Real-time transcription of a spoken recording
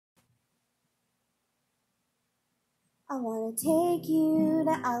I wanna take you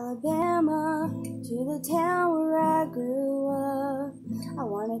to Alabama, to the town where I grew up. I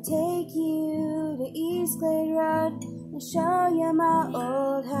wanna take you to East Glade Road and show you my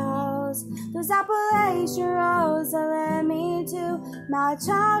old house. Those Appalachian roads that led me to my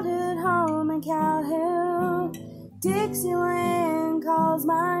childhood home in Calhoun. Dixieland calls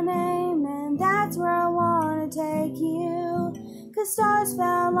my name, and that's where I wanna take you. 'Cause stars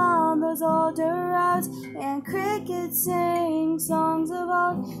fell on those older roads, and crickets sing songs of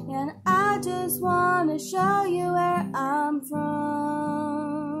old. And I just wanna show you where I'm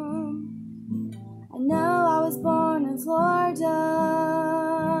from. I know I was born in Florida,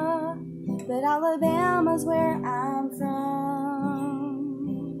 but Alabama's where I'm from.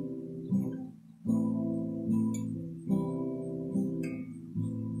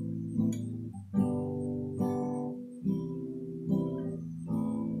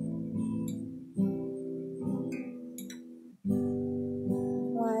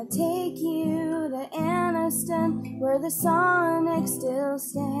 Wanna take you to Anniston, where the Sonic still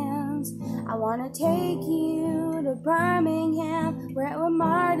stands. I wanna take you to Birmingham, where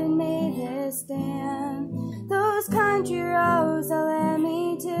Martin made his stand. Those country roads that led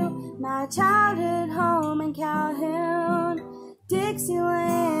me to my childhood home in Calhoun.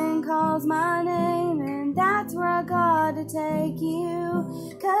 Dixieland calls my name, and that's where I got to take you.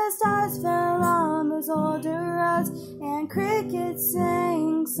 'Cause stars fell on those older roads, and crickets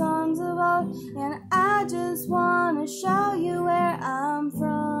sang songs of old. And I just wanna show you where I'm from.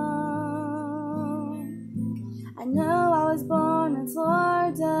 I know I was born in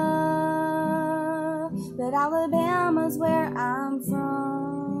Florida, but Alabama's where I'm from.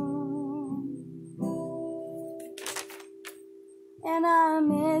 And I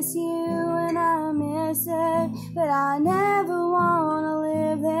miss you and I miss it, but I never wanna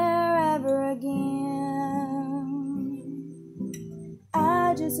live there ever again.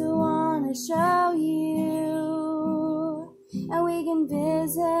 I just wanna show you, and we can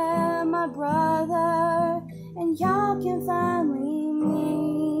visit my brother, and y'all can finally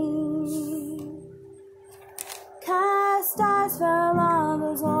meet. 'Cause stars fell on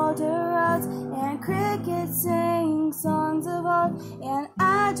those older roads, and crickets sing songs of old. And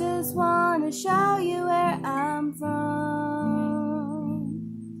I just wanna show you where I'm from.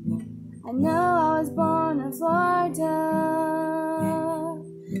 I know I was born in Florida,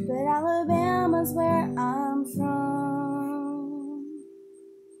 but Alabama's where I'm from.